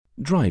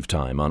Drive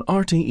Time on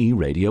RTE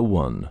Radio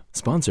 1,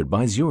 sponsored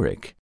by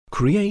Zurich.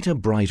 Create a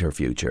brighter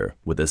future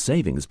with a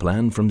savings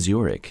plan from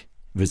Zurich.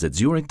 Visit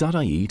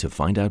zurich.ie to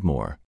find out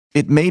more.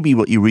 It may be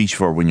what you reach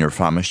for when you're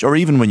famished, or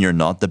even when you're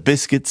not. The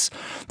biscuits,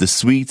 the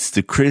sweets,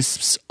 the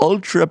crisps,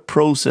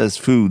 ultra-processed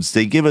foods,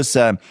 they give us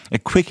a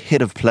quick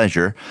hit of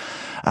pleasure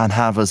and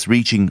have us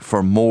reaching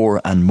for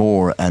more and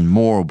more and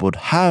more, but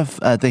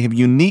they have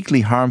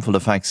uniquely harmful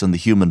effects on the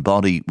human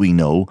body, we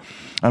know,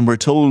 and we're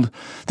told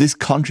this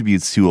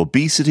contributes to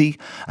obesity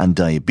and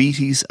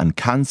diabetes and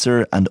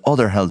cancer and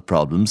other health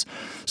problems.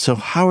 So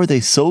how are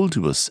they sold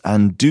to us,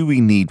 and do we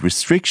need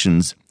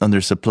restrictions on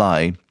their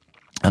supply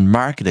and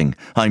marketing?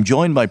 I'm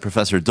joined by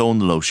Professor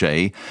Donal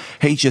O'Shea,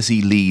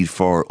 HSE lead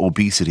for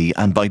obesity,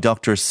 and by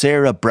Dr.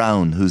 Sarah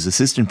Brown, who's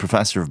Assistant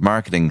Professor of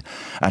Marketing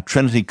at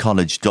Trinity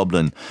College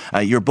Dublin.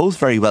 You're both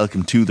very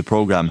welcome to the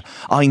programme.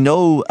 I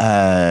know,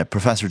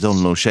 Professor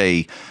Donal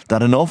O'Shea,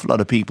 that an awful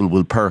lot of people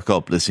will perk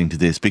up listening to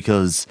this,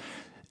 because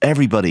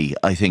everybody,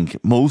 I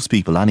think most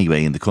people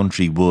anyway in the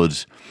country,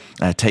 would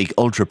take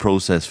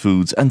ultra-processed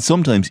foods, and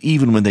sometimes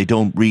even when they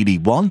don't really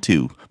want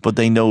to, but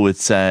they know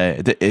it's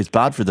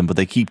bad for them, but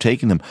they keep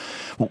taking them.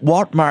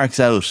 What marks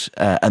out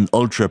an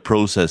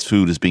ultra-processed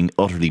food as being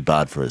utterly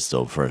bad for us,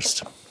 though,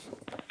 first?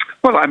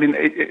 Well, I mean,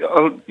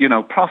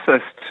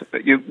 processed,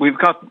 we've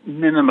got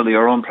minimally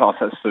our own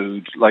processed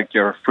food, like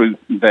your fruit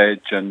and veg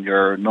and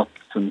your nuts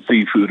and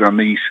seafood or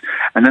meat.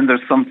 And then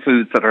there's some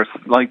foods that are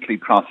slightly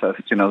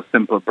processed,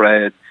 simple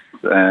breads,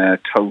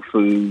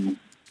 tofu,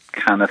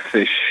 can of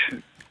fish,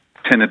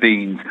 tin of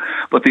beans.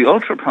 But the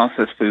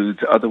ultra-processed foods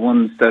are the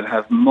ones that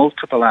have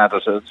multiple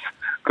additives,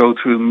 go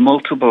through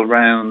multiple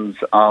rounds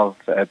of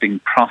being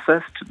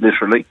processed,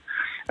 literally,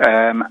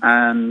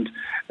 and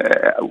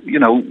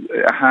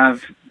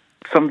have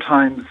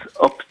sometimes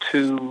up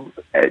to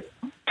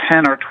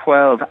 10 or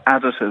 12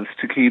 additives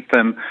to keep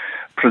them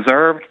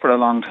preserved for a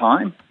long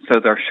time, so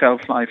their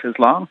shelf life is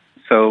long.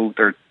 So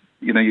they're,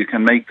 you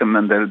can make them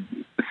and they'll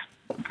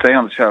stay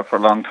on the shelf for a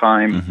long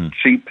time,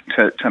 cheap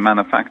to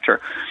manufacture.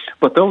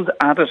 But those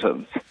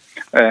additives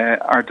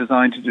are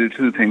designed to do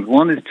two things.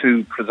 One is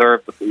to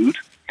preserve the food,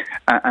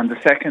 and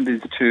the second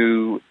is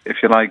to,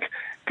 if you like,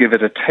 give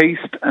it a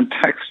taste and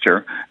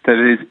texture that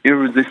is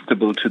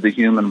irresistible to the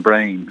human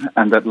brain,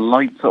 and that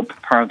lights up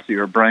parts of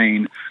your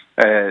brain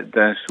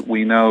that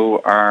we know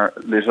are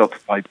lit up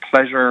by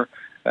pleasure,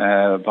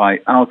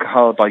 by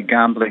alcohol, by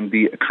gambling.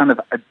 The kind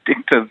of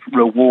addictive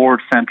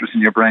reward centers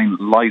in your brain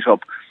light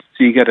up.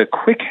 So you get a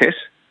quick hit,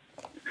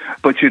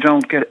 but you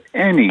don't get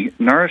any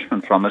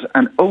nourishment from it.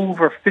 And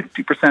over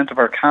 50% of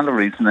our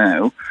calories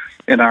now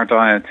in our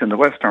diets in the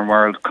Western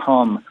world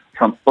come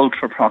from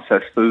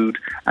ultra-processed food,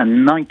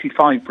 and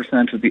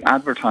 95% of the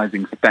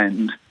advertising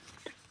spend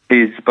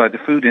is by the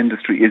food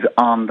industry is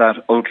on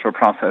that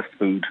ultra-processed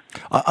food.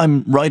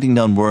 I'm writing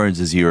down words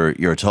as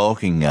you're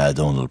talking,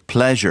 Donal.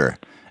 Pleasure,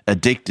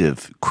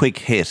 addictive, quick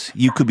hit.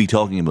 You could be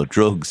talking about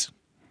drugs.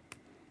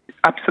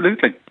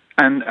 Absolutely.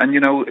 And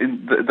in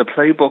the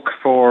playbook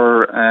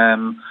for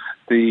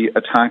the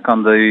attack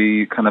on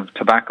the kind of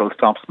tobacco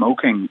stop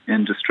smoking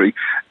industry,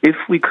 if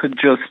we could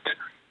just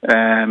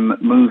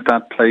move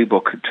that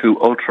playbook to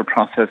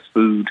ultra-processed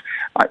food,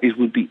 it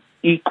would be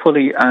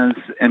equally as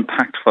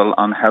impactful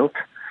on health.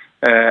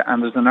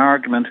 And there's an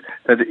argument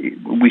that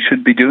we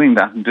should be doing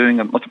that and doing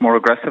it much more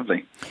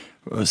aggressively.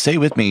 Stay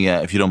with me,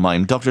 if you don't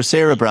mind. Dr.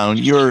 Sarah Brown,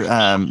 you're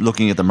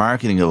looking at the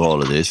marketing of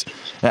all of this.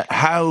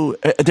 How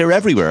they're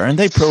everywhere, and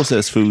they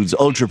processed foods,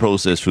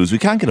 ultra-processed foods. We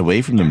can't get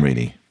away from them,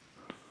 really.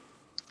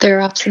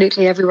 They're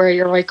absolutely everywhere.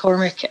 You're right,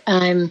 Cormac.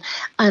 And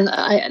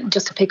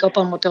just to pick up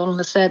on what Donal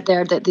has said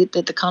there,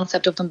 the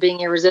concept of them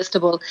being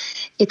irresistible,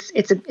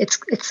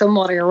 it's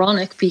somewhat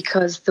ironic,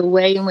 because the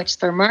way in which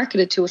they're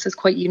marketed to us is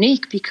quite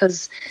unique,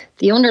 because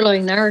the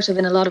underlying narrative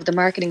in a lot of the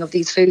marketing of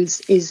these foods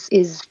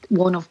is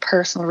one of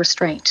personal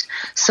restraint.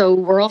 So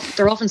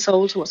they're often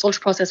sold to us,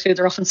 ultra-processed foods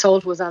are often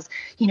sold to us as,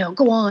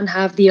 go on,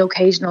 have the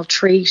occasional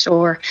treat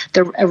or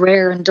a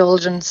rare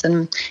indulgence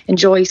and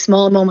enjoy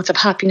small moments of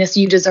happiness,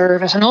 you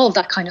deserve it, and all of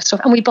that kind of stuff.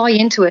 And we buy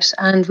into it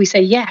and we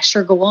say, yeah,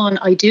 sure, go on,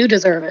 I do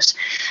deserve it.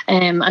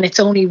 And it's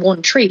only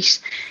one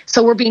treat.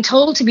 So we're being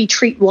told to be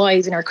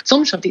treat-wise in our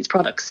consumption of these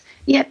products.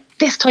 Yet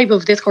this type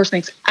of discourse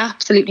makes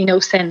absolutely no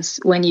sense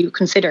when you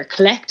consider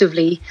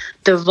collectively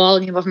the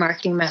volume of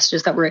marketing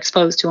messages that we're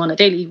exposed to on a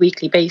daily,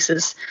 weekly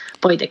basis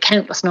by the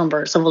countless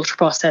numbers of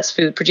ultra-processed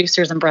food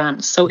producers and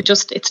brands. So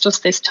it's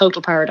just this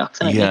total paradox,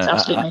 and it makes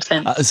absolutely no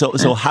sense.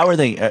 So how are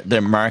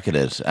they're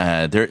marketed?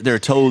 They're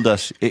told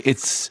that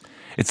it's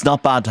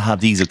not bad to have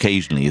these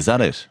occasionally. Is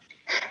that it?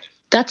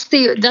 That's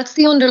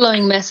the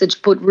underlying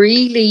message, but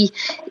really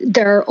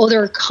there are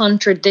other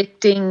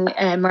contradicting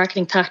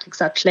marketing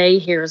tactics at play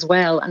here as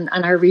well, and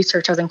our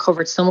research has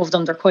uncovered some of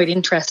them. They're quite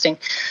interesting.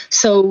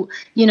 So,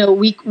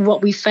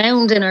 what we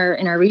found in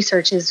our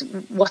research is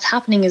what's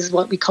happening is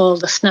what we call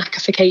the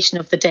snackification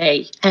of the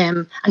day,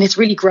 and it's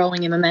really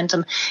growing in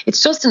momentum.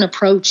 It's just an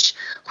approach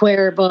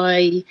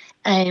whereby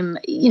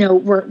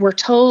we're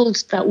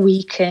told that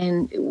we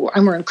can,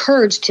 and we're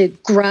encouraged to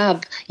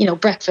grab,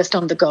 breakfast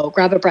on the go,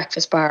 grab a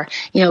breakfast bar.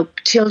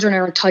 Children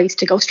are enticed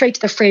to go straight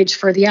to the fridge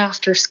for the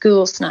after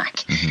school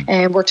snack.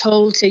 And we're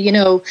told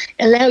to,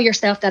 allow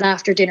yourself that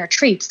after dinner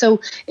treat. So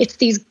it's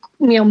these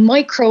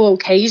micro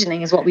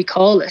occasioning is what we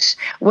call it,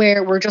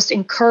 where we're just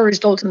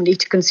encouraged ultimately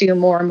to consume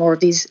more and more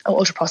of these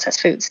ultra processed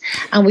foods.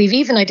 And we've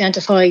even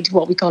identified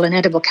what we call an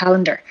edible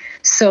calendar.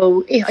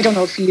 So I don't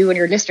know if you and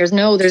your listeners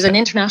know, there's an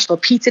International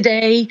Pizza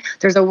Day,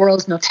 there's a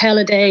World's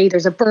Nutella Day,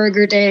 there's a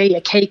Burger Day,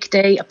 a Cake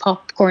Day, a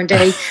Popcorn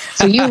Day.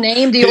 So you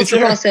name the ultra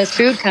processed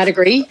food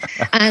category,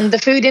 and the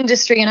food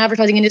industry and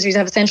advertising industries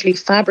have essentially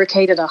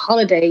fabricated a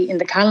holiday in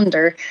the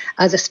calendar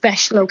as a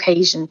special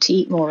occasion to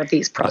eat more of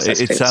these processed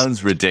foods. It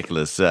sounds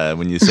ridiculous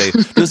when you say,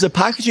 does the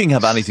packaging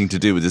have anything to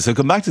do with this? I'll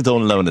come back to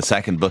Donal in a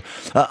second, but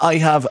I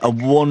have a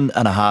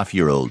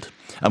 1.5-year-old,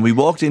 and we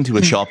walked into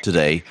a shop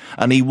today,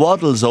 and he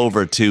waddles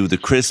over to the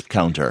crisp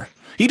counter.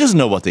 He doesn't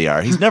know what they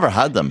are. He's never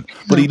had them,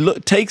 but he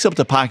takes up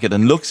the packet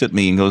and looks at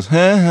me and goes,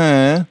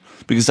 huh,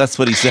 because that's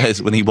what he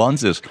says when he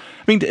wants it.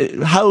 I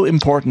mean, how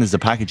important is the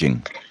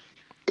packaging?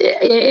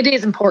 It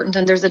is important,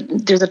 and there's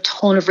a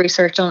ton of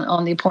research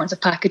on the importance of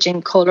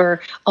packaging,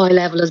 colour, eye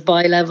level as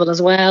bi level as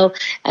well.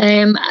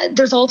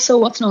 There's also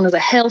what's known as a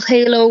health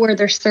halo, where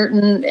there's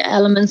certain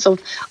elements of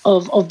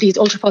these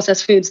ultra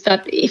processed foods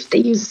that, if they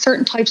use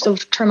certain types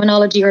of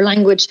terminology or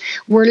language,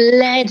 we're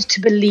led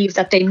to believe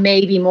that they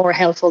may be more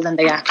helpful than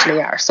they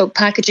actually are. So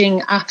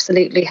packaging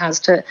absolutely has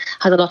a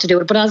lot to do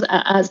with it. But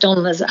as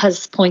Donal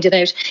has pointed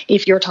out,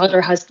 if your toddler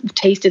has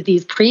tasted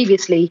these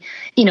previously,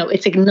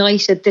 it's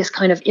ignited this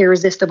kind of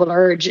irresistible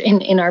urge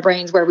in our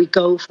brains, where we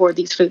go for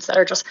these foods that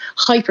are just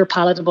hyper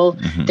palatable.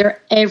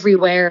 They're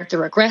everywhere,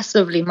 they're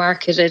aggressively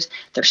marketed,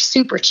 they're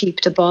super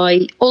cheap to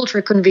buy,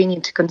 ultra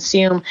convenient to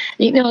consume.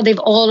 They've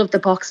all of the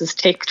boxes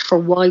ticked for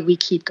why we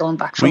keep going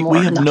back for more. We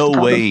have no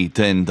way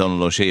then,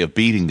 Donal O'Shea, of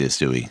beating this,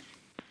 do we?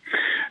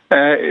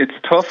 It's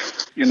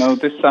tough.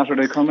 This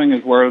Saturday coming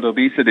is World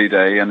Obesity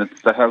Day, and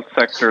it's the health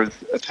sector's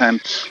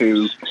attempt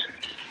to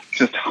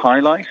just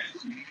highlight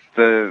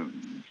the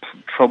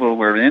trouble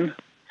we're in.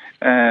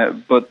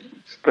 But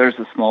there's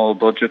a small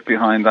budget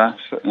behind that.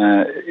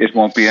 It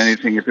won't be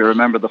anything. If you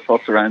remember the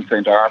fuss around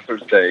St.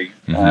 Arthur's Day,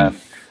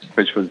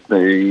 which was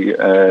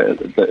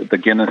the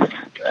Guinness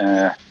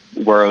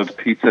World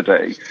Pizza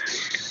Day,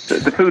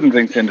 the food and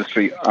drinks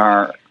industry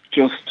are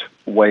just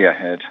way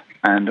ahead.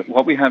 And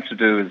what we have to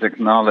do is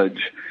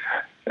acknowledge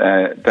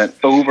that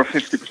over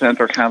 50%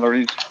 of our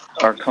calories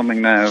are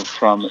coming now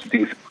from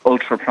these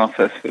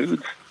ultra-processed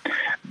foods.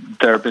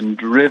 They're been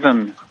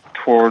driven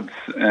towards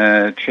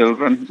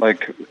children.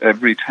 Like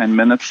every 10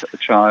 minutes, a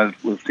child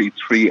will see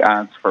 3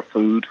 ads for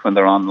food when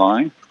they're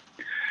online.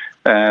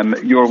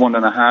 Your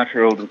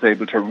 1.5-year-old was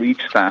able to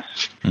reach that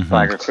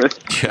bag of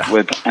crisps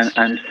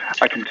and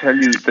I can tell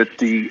you that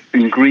the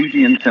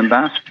ingredients in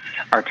that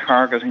are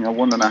targeting a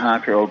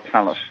 1.5-year-old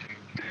palate.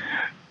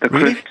 The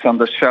crisps on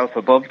the shelf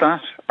above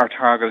that are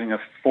targeting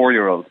a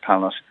 4-year-old's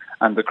palate,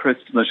 and the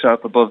crisps on the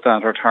shelf above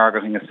that are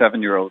targeting a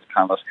 7-year-old's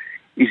palate.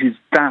 It is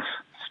that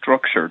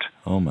structured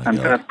and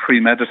that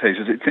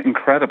premeditated. It's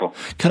incredible.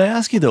 Can I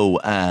ask you though,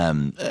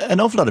 an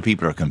awful lot of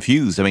people are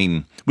confused. I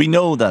mean, we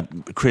know that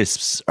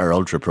crisps are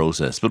ultra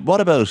processed, but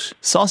what about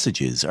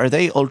sausages? Are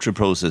they ultra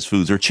processed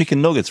foods? Or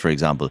chicken nuggets, for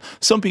example?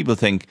 Some people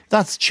think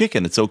that's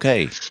chicken, it's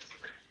okay.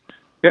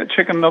 Yeah,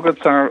 chicken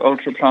nuggets are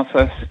ultra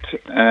processed,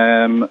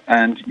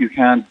 and you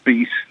can't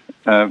beat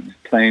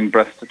plain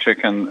breast of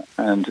chicken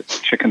and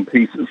chicken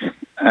pieces,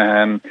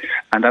 and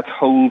that's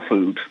whole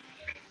food.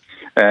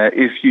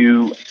 If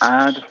you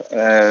add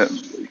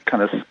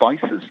kind of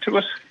spices to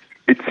it,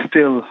 it's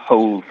still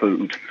whole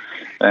food.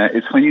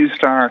 It's when you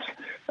start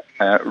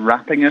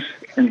wrapping it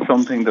in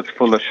something that's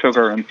full of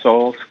sugar and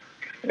salt,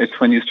 it's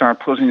when you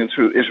start putting it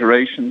through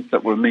iterations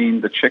that will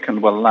mean the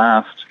chicken will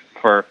last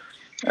for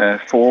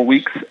 4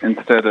 weeks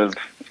instead of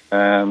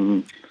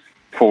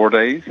 4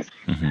 days.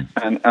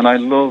 And I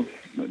love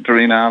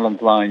Doreen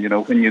Allen's line,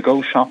 when you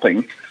go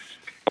shopping,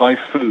 buy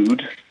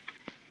food,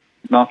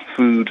 not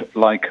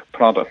food-like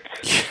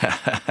products.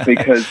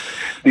 Because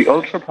the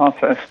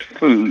ultra-processed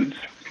foods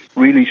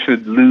really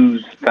should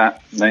lose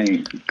that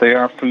name. They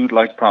are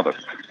food-like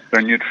products.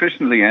 They're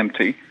nutritionally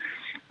empty,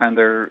 and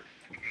they're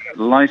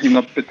lighting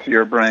up bits of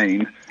your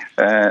brain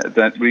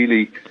that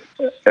really,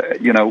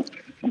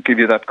 give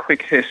you that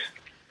quick hit,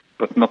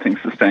 but nothing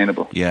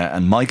sustainable. Yeah,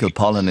 and Michael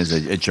Pollan is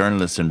a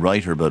journalist and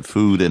writer about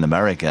food in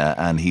America,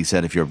 and he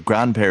said if your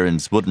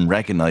grandparents wouldn't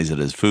recognise it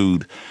as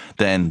food,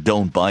 then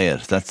don't buy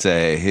it. That's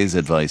his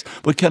advice.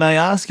 But can I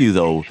ask you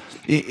though,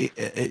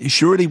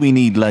 surely we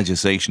need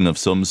legislation of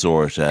some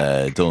sort,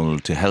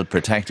 Donald, to help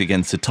protect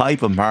against the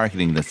type of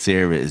marketing that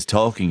Sarah is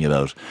talking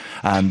about,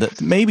 and that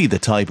maybe the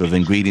type of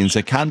ingredients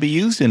that can be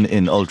used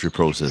in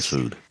ultra-processed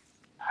food?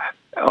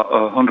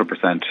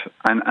 100%.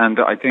 And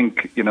I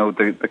think,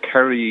 the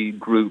Kerry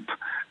group,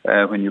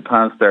 when you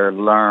pass their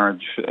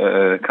large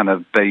kind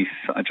of base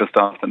just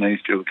off the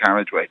Naas Dual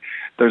Carriageway,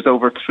 there's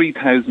over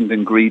 3,000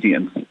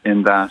 ingredients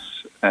in that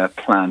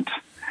plant.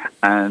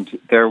 and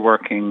they're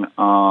working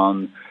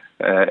on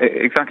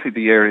exactly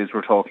the areas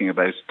we're talking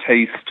about: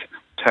 taste,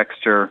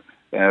 texture,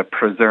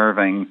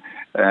 preserving,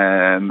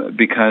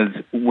 because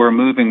we're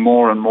moving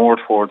more and more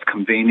towards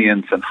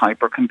convenience and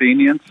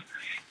hyper-convenience,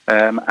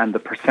 and the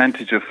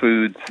percentage of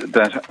foods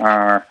that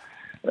are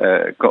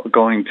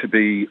going to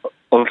be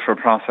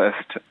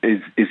ultra-processed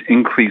is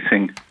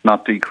increasing,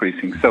 not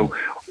decreasing. So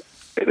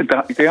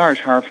the Irish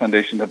Heart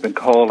Foundation have been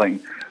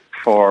calling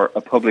for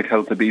a Public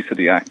Health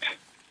Obesity Act.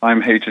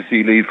 I'm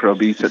HSE lead for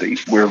obesity.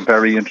 We're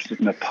very interested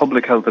in a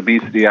Public Health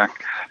Obesity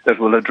Act that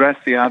will address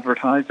the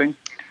advertising,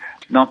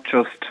 not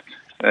just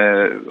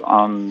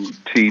on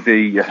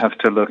TV. You have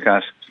to look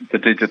at the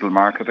digital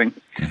marketing.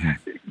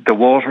 Mm-hmm. The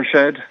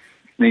watershed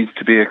needs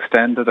to be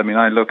extended. I mean,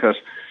 I look at,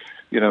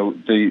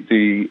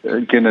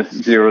 the Guinness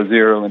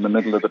 0-0 in the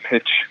middle of the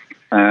pitch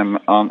on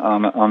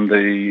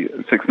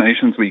the Six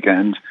Nations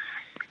weekend.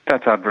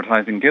 That's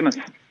advertising Guinness.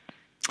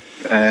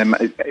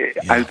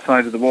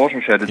 Outside of the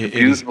watershed. It's a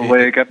beautiful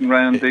way of getting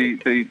around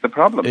the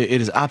problem. It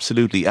is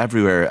absolutely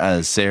everywhere,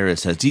 as Sarah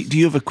says. Do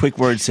you have a quick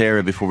word,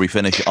 Sarah, before we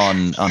finish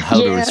on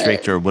how to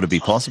restrict, or would it be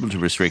possible to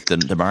restrict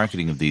the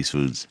marketing of these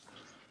foods?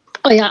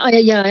 Oh,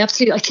 yeah,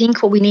 absolutely. I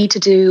think what we need to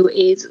do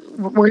is,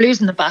 we're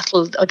losing the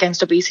battle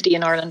against obesity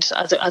in Ireland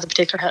as a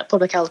particular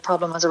public health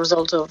problem as a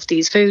result of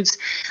these foods.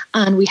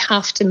 And we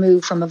have to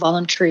move from a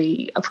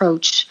voluntary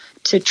approach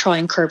to try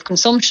and curb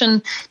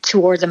consumption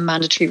towards a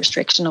mandatory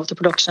restriction of the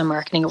production and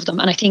marketing of them.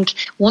 And I think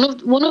one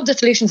of the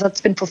solutions that's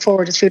been put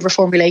forward is food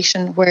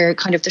reformulation, where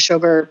kind of the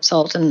sugar,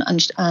 salt and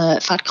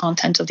fat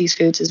content of these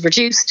foods is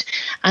reduced.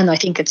 And I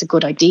think it's a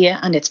good idea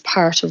and it's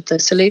part of the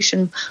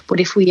solution. But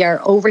if we are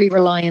overly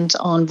reliant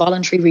on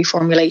voluntary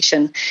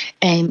reformulation,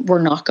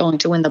 we're not going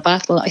to win the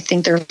battle. I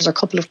think there's a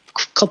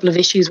couple of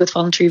issues with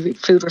voluntary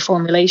food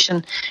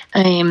reformulation.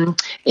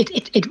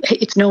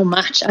 It's no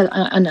match,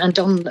 and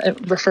Don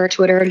referred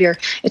to it earlier.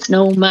 It's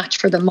no match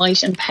for the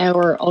might and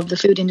power of the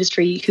food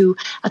industry, who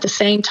at the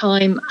same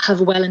time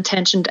have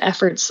well-intentioned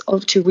efforts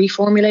to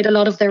reformulate a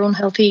lot of their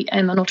unhealthy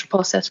and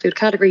ultra-processed food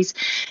categories.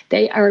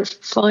 They are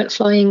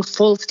flying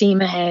full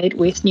steam ahead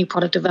with new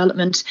product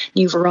development,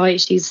 new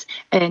varieties,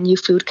 new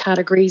food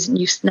categories,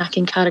 new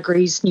snacking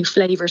categories, new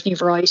flavours, new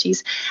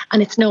varieties,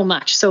 and it's no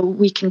match. So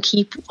we can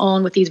keep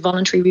on with these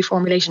voluntary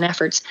reformulation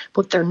efforts,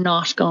 but they're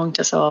not going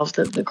to solve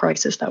the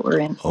crisis that we're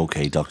in.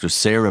 OK, Dr.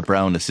 Sarah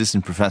Brown,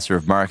 Assistant Professor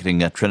of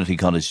Marketing at Trinity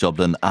College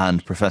Dublin,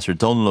 and Professor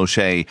Donal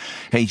O'Shea,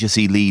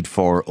 HSE lead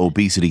for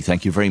obesity.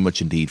 Thank you very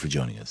much indeed for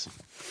joining us.